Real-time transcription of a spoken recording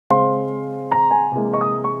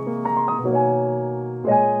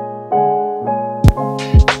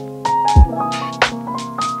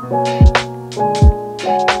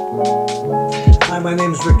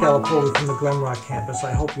Gallipoli from the Glenrock campus.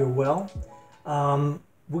 I hope you're well.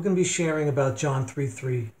 We're going to be sharing about John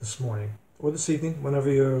 3:3 this morning, or this evening,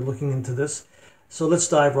 whenever you're looking into this. So let's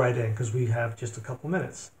dive right in, because we have just a couple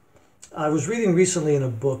minutes. I was reading recently in a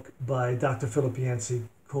book by Dr. Philip Yancey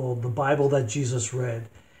called The Bible That Jesus Read,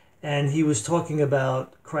 and he was talking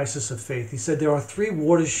about crisis of faith. He said there are three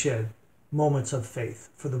watershed moments of faith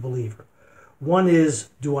for the believer. One is,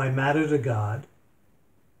 do I matter to God?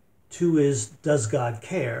 Two is, does God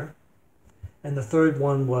care? And the third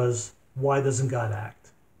one was, why doesn't God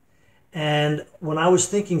act? And when I was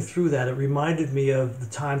thinking through that, it reminded me of the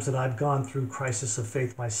times that I've gone through crisis of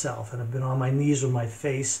faith myself, and I've been on my knees with my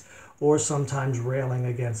face, or sometimes railing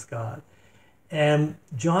against God. And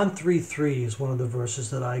John 3:3 is one of the verses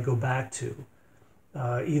that I go back to,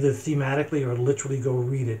 either thematically or literally go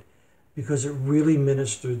read it, because it really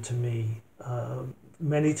ministered to me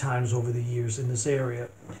many times over the years in this area.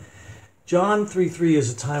 John 3:3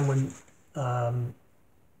 is a time when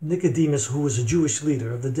Nicodemus, who was a Jewish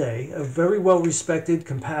leader of the day, a very well-respected,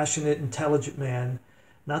 compassionate, intelligent man,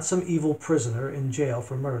 not some evil prisoner in jail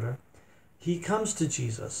for murder, he comes to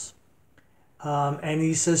Jesus and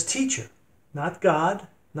he says, "Teacher," not God,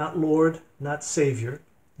 not Lord, not Savior.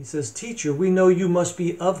 He says, "Teacher, we know you must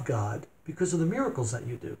be of God because of the miracles that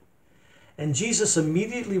you do." And Jesus,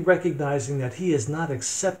 immediately recognizing that he has not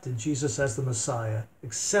accepted Jesus as the Messiah,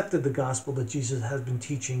 accepted the gospel that Jesus has been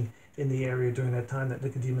teaching in the area during that time that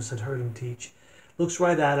Nicodemus had heard him teach, looks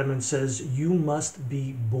right at him and says, "You must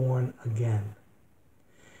be born again."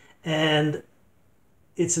 And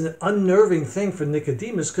it's an unnerving thing for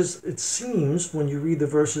Nicodemus, because it seems, when you read the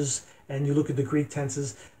verses and you look at the Greek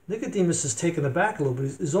tenses, Nicodemus is taken aback a little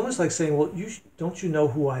bit. It's almost like saying, "Well, don't you know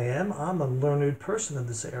who I am? I'm a learned person in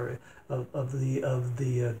this area of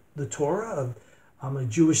the Torah. I'm a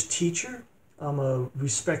Jewish teacher. I'm a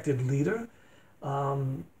respected leader.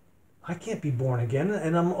 I can't be born again,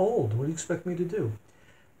 and I'm old. What do you expect me to do?"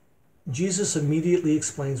 Jesus immediately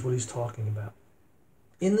explains what he's talking about.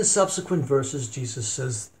 In the subsequent verses, Jesus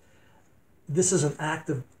says, this is an act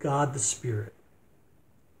of God the Spirit.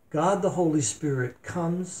 God the Holy Spirit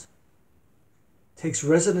comes, takes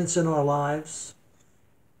residence in our lives,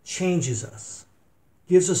 changes us,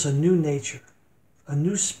 gives us a new nature, a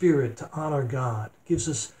new spirit to honor God, gives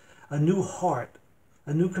us a new heart,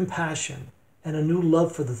 a new compassion, and a new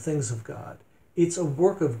love for the things of God. It's a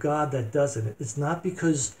work of God that does it. It's not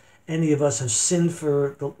because any of us have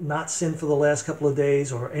not sinned for the last couple of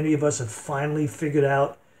days, or any of us have finally figured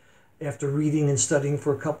out after reading and studying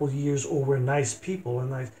for a couple of years, or we're nice people.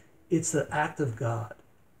 It's the act of God.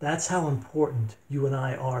 That's how important you and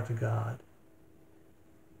I are to God.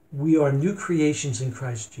 We are new creations in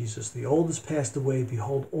Christ Jesus. The old has passed away.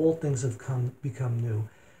 Behold, all things have become new.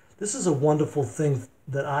 This is a wonderful thing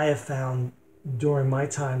that I have found during my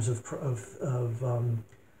times of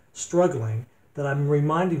struggling, that I'm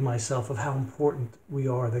reminding myself of how important we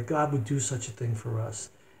are, that God would do such a thing for us.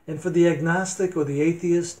 And for the agnostic or the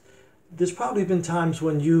atheist, there's probably been times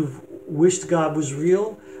when you've wished God was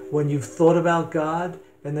real, when you've thought about God,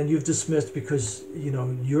 and then you've dismissed because,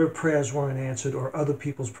 your prayers weren't answered, or other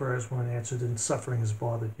people's prayers weren't answered, and suffering has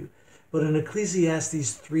bothered you. But in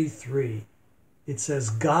Ecclesiastes 3:3, it says,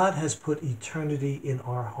 God has put eternity in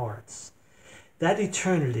our hearts. That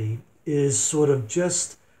eternity is sort of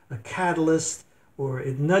just a catalyst, or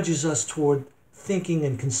it nudges us toward thinking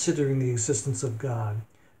and considering the existence of God.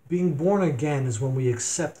 Being born again is when we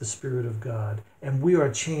accept the Spirit of God, and we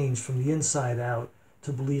are changed from the inside out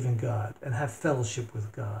to believe in God and have fellowship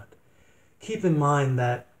with God. Keep in mind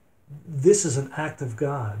that this is an act of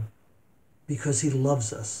God because he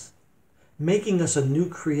loves us. Making us a new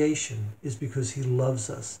creation is because he loves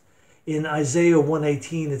us. In Isaiah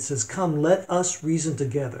 1:18, it says, "Come, let us reason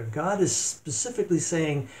together." God is specifically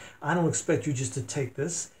saying, I don't expect you just to take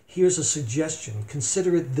this. Here's a suggestion.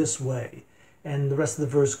 Consider it this way. And the rest of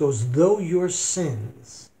the verse goes, "Though your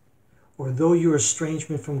sins, or though your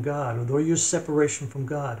estrangement from God, or though your separation from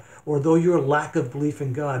God, or though your lack of belief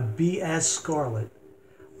in God be as scarlet,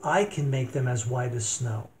 I can make them as white as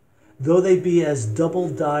snow. Though they be as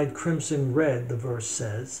double-dyed crimson red," the verse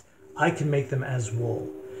says, "I can make them as wool."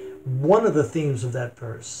 One of the themes of that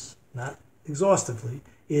verse, not exhaustively,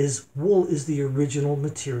 is wool is the original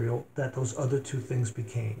material that those other two things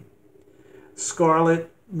became.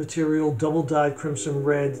 Scarlet material, double-dyed crimson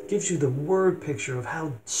red, gives you the word picture of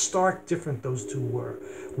how stark different those two were.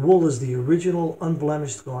 Wool is the original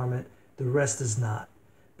unblemished garment, the rest is not.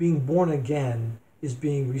 Being born again is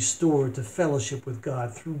being restored to fellowship with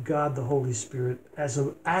God through God the Holy Spirit as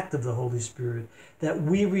an act of the Holy Spirit that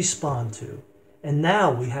we respond to. And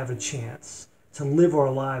now we have a chance to live our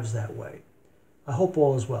lives that way. I hope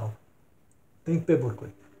all is well. Think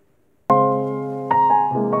biblically.